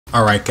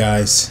Alright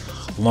guys,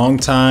 long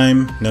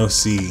time no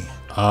see.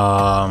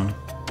 Long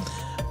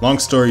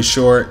story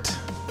short,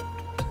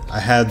 I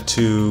had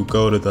to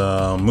go to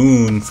the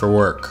moon for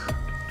work.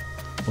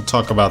 We'll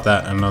talk about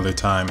that another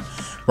time.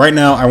 Right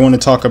now I want to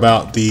talk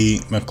about the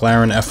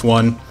McLaren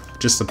F1,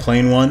 just the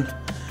plain one.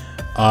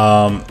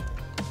 I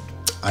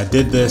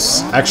did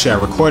this, actually I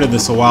recorded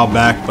this a while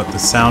back, but the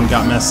sound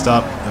got messed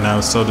up and I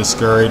was so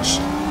discouraged.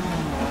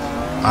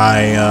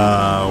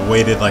 I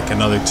waited like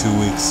another 2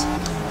 weeks.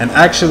 And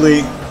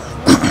actually,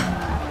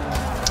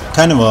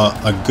 kind of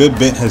a good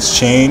bit has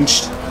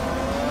changed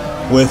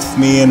with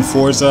me in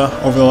Forza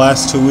over the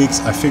last 2 weeks.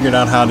 I figured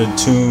out how to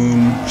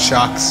tune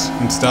shocks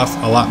and stuff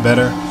a lot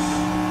better.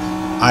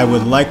 I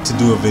would like to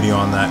do a video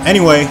on that.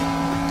 Anyway,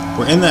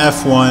 we're in the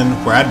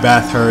F1, we're at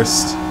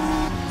Bathurst.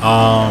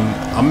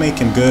 I'm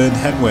making good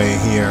headway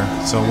here.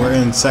 So we're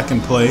in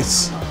second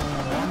place.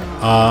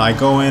 I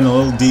go in a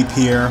little deep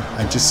here.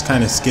 I just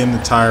kind of skim the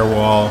tire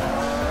wall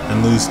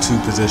and lose 2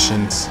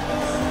 positions.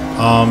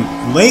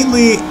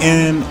 Lately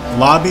in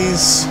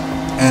lobbies,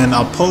 and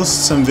I'll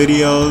post some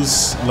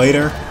videos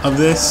later of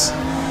this,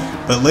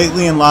 but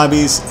lately in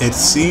lobbies it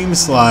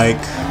seems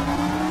like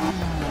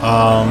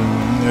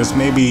there's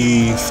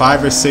maybe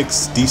 5 or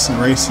 6 decent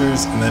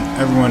racers and then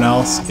everyone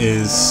else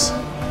is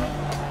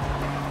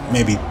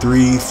maybe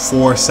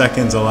 3-4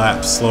 seconds a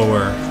lap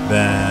slower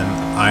than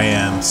I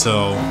am.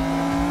 So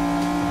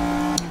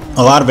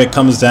a lot of it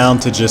comes down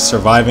to just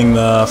surviving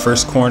the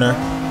first corner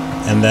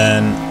and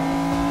then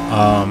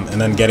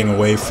getting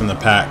away from the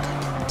pack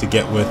to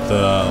get with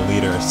the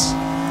leaders.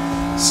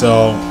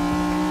 So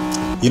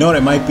you know what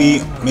it might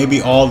be?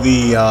 Maybe all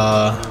the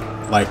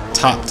like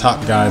top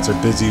guys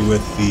are busy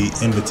with the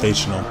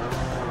invitational.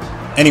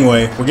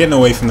 Anyway, we're getting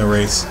away from the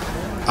race.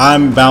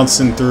 I'm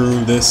bouncing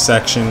through this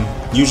section.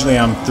 Usually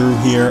I'm through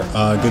here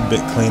a good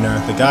bit cleaner.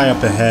 The guy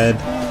up ahead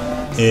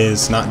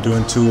is not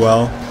doing too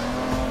well,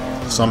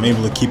 so I'm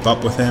able to keep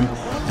up with him.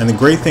 And the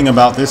great thing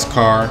about this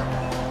car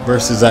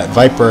versus that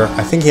Viper,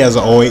 I think he has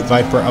an 08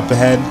 Viper up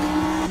ahead.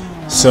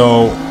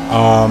 So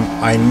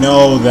I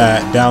know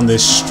that down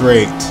this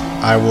straight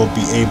I will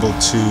be able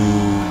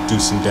to do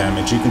some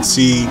damage. You can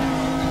see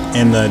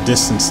in the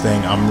distance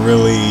thing I'm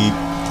really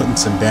putting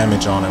some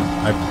damage on him.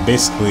 I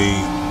basically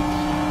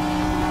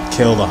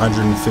killed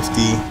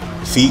 150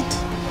 feet.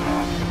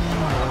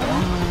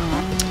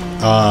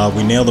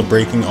 We nailed the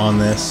braking on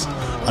this.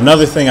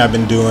 Another thing I've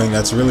been doing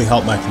that's really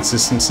helped my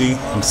consistency,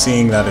 I'm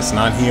seeing that it's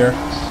not here,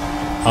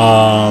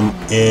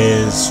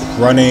 is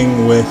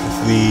running with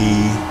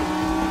the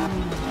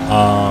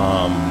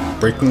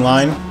braking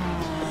line.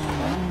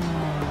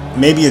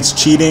 Maybe it's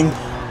cheating,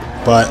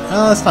 but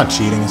it's not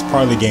cheating, it's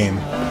part of the game,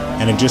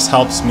 and it just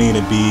helps me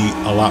to be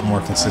a lot more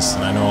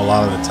consistent. I know a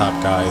lot of the top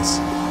guys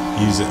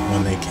use it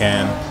when they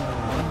can.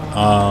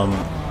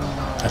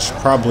 I should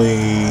probably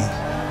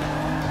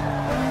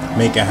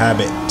make a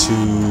habit to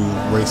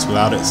race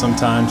without it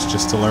sometimes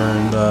just to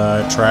learn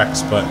the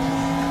tracks, but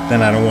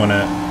then I don't want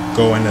to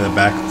go into the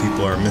back of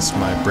people or miss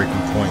my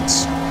braking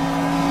points.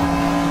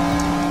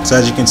 So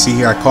as you can see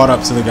here, I caught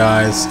up to the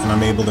guys and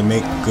I'm able to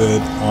make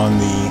good on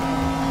the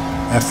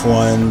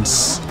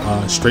F1's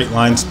straight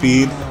line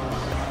speed.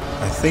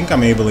 I think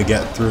I'm able to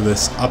get through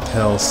this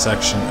uphill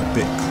section a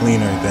bit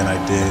cleaner than I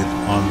did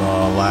on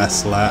the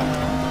last lap.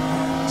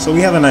 So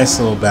we have a nice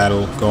little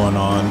battle going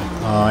on.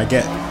 I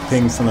get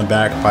pinged from the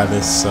back by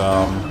this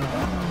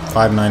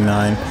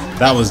 599.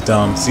 That was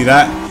dumb. See,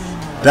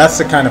 that's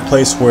the kind of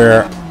place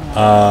where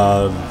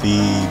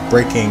the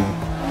braking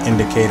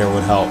indicator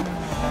would help.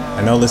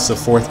 I know this is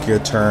a 4th gear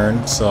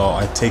turn, so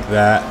I take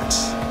that,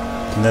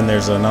 and then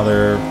there's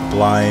another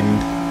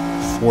blind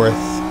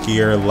 4th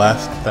gear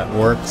left that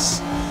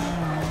works.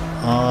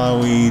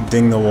 We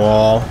ding the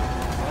wall.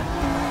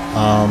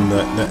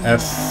 The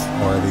F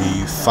or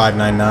the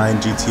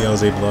 599 GTO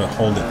is able to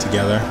hold it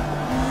together.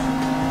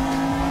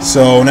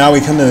 So now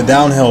we come to the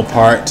downhill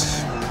part.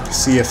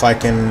 See if I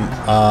can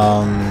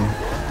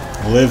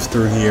live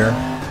through here.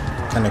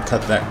 Kind of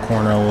cut that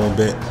corner a little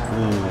bit.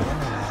 Ooh.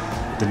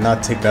 Did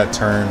not take that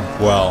turn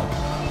well.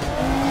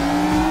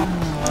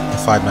 The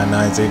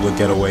 599 is able to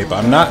get away, but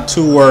I'm not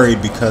too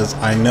worried because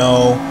I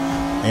know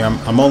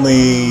I'm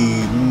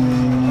only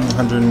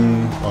 100.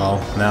 Well,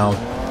 now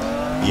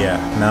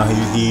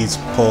he's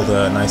pulled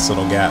a nice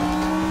little gap.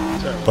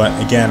 But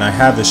again, I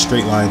have the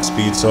straight line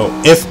speed, so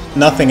if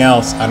nothing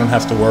else, I don't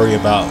have to worry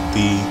about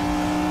the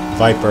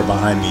Viper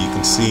behind me. You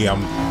can see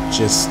I'm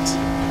just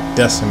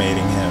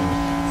decimating him.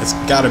 It's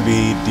got to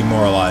be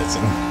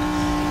demoralizing.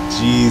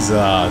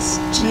 Jesus,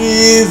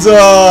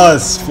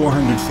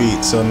 400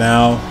 feet. So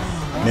now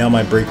nail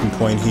my braking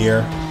point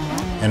here,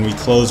 and we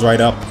close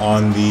right up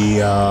on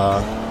the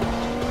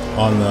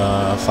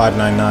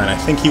 599. I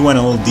think he went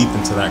a little deep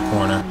into that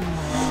corner.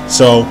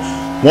 So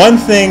one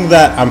thing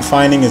that I'm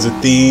finding is a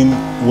theme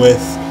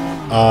with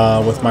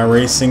my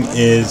racing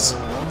is,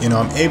 you know,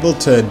 I'm able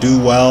to do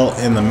well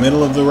in the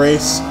middle of the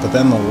race, but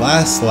then the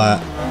last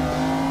lap,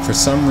 for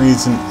some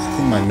reason, I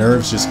think my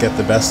nerves just get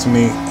the best of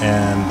me,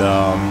 and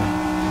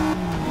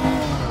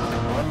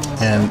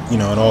you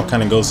know, it all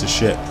kind of goes to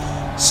shit.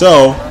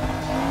 So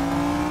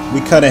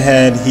we cut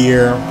ahead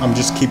here. I'm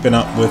just keeping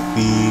up with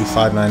the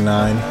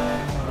 599.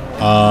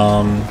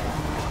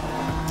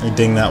 I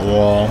ding that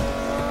wall,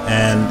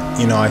 and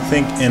you know, I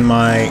think in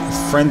my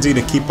frenzy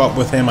to keep up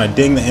with him, I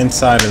ding the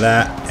inside of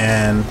that,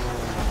 and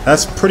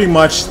that's pretty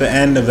much the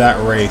end of that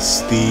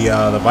race.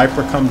 The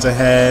Viper comes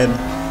ahead.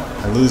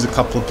 I lose a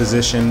couple of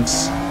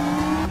positions,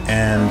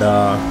 and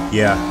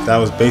yeah, that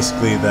was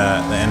basically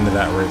the end of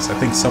that race. I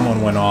think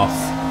someone went off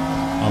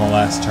on the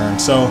last turn.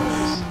 So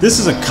this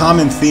is a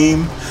common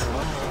theme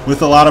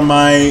with a lot of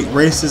my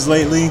races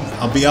lately.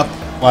 I'll be up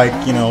like,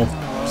 you know,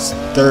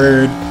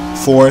 third,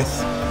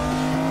 fourth,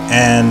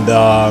 and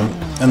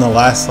in the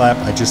last lap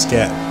I just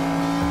get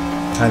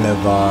kind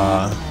of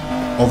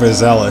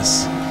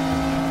overzealous,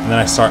 and then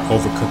I start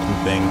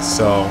overcooking things.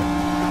 So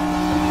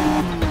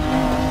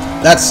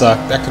that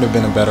sucked. That could have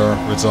been a better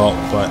result,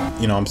 but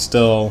you know, I'm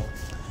still...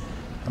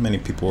 How many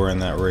people were in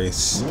that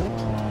race?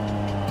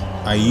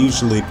 I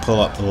usually pull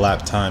up the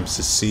lap times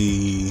to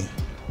see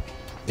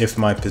if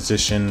my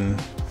position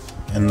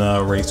in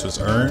the race was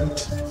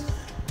earned.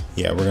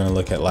 Yeah, we're gonna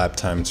look at lap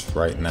times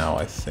right now,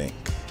 I think.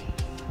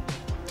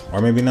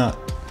 Or maybe not.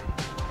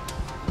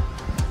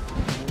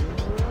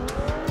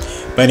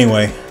 But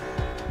anyway,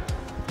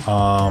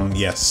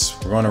 yes,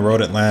 we're going to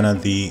Road Atlanta,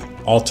 the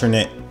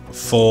alternate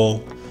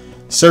full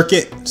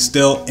circuit,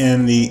 still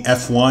in the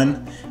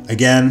F1.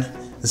 Again,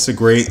 this is a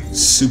great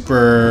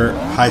super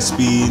high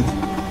speed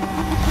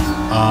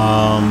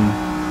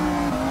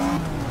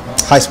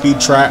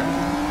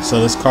track, so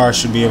this car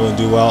should be able to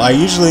do well. I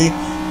usually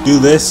do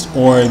this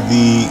or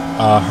the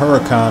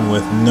Huracan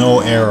with no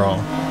aero.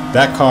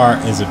 That car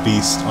is a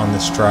beast on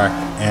this track,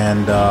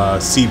 and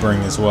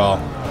Sebring as well.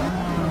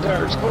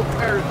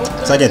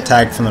 So I get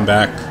tagged from the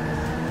back,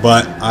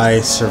 but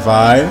I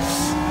survive.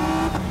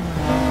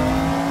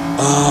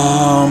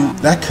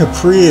 That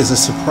Capri is a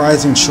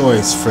surprising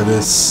choice for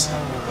this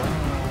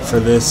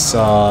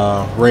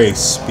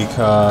race,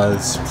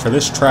 because for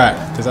this track,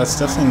 because that's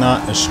definitely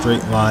not a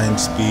straight line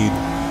speed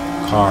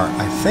car.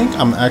 I think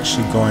I'm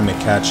actually going to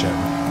catch him.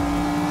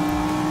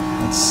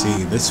 Let's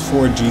see, this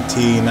Ford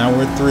GT, now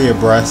we're 3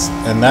 abreast,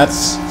 and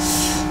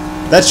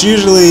that's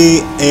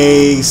usually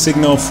a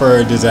signal for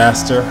a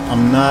disaster.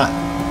 I'm not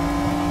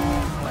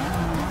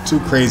too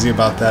crazy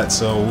about that,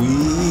 so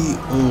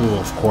ooh,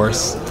 of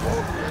course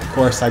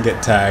I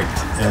get tagged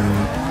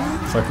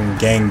and fucking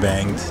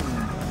gangbanged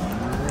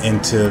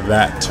into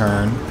that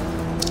turn.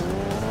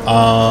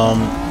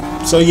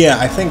 So yeah,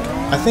 I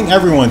think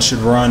everyone should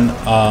run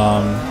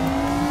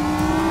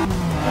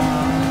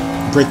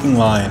braking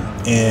line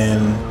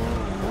in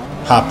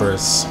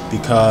hoppers,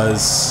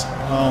 because,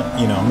 well,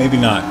 you know, maybe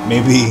not.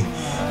 Maybe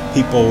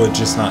people would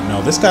just not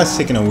know. This guy's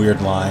taking a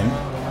weird line.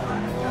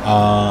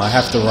 I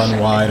have to run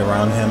wide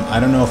around him. I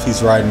don't know if he's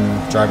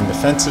driving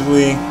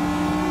defensively.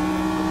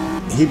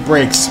 He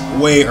brakes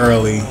way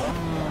early.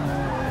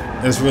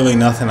 There's really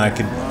nothing I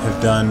could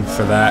have done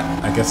for that.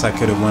 I guess I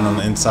could have went on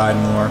the inside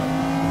more.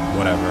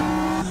 Whatever.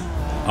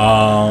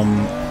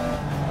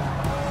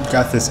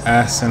 Got this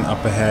Aston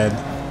up ahead.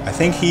 I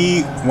think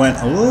he went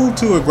a little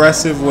too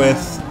aggressive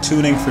with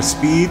tuning for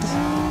speed.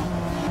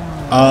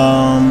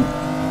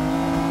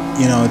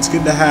 You know, it's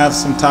good to have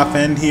some top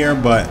end here,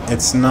 but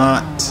it's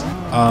not,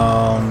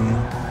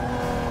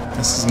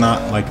 this is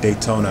not like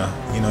Daytona.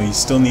 You know, you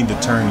still need to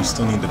turn, you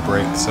still need to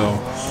brake. So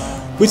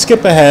we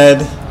skip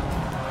ahead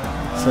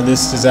for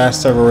this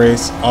disaster of a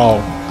race.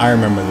 Oh, I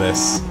remember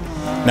this.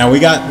 Now we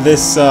got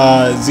this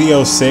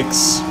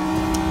Z06,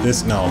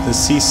 this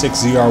C6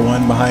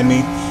 ZR1 behind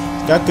me.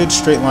 He's got good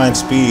straight line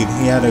speed.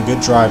 He had a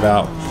good drive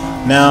out.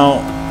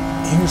 Now,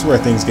 here's where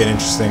things get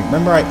interesting.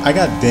 Remember, I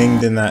got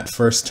dinged in that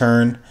first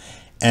turn,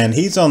 and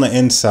he's on the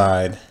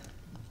inside.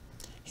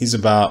 He's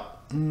about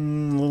a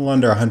little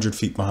under 100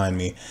 feet behind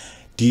me.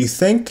 Do you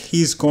think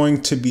he's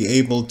going to be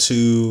able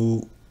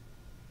to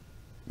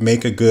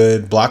make a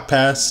good block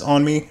pass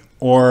on me?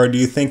 Or do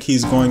you think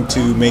he's going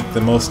to make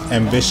the most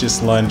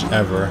ambitious lunge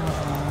ever?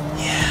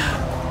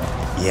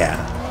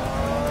 Yeah.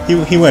 He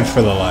went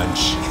for the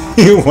lunge.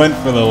 He went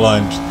for the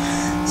lunge.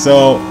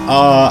 So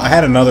I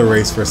had another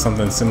race where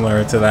something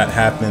similar to that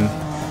happened.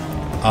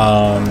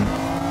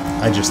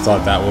 I just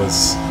thought that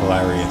was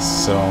hilarious.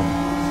 So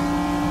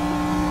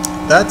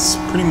that's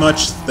pretty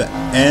much the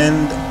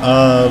end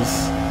of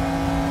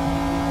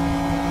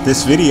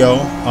this video.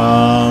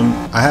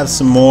 I have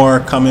some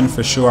more coming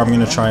for sure. I'm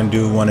gonna try and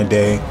do one a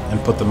day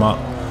and put them up.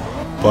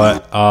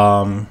 But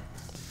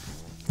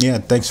yeah,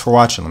 thanks for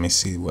watching. Let me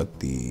see what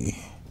the...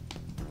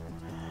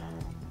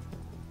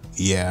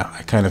 Yeah,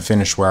 I kind of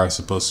finished where I was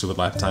supposed to with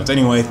lap times.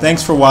 Anyway,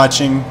 thanks for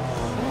watching.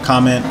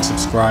 Comment,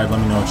 subscribe,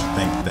 let me know what you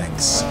think.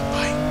 Thanks.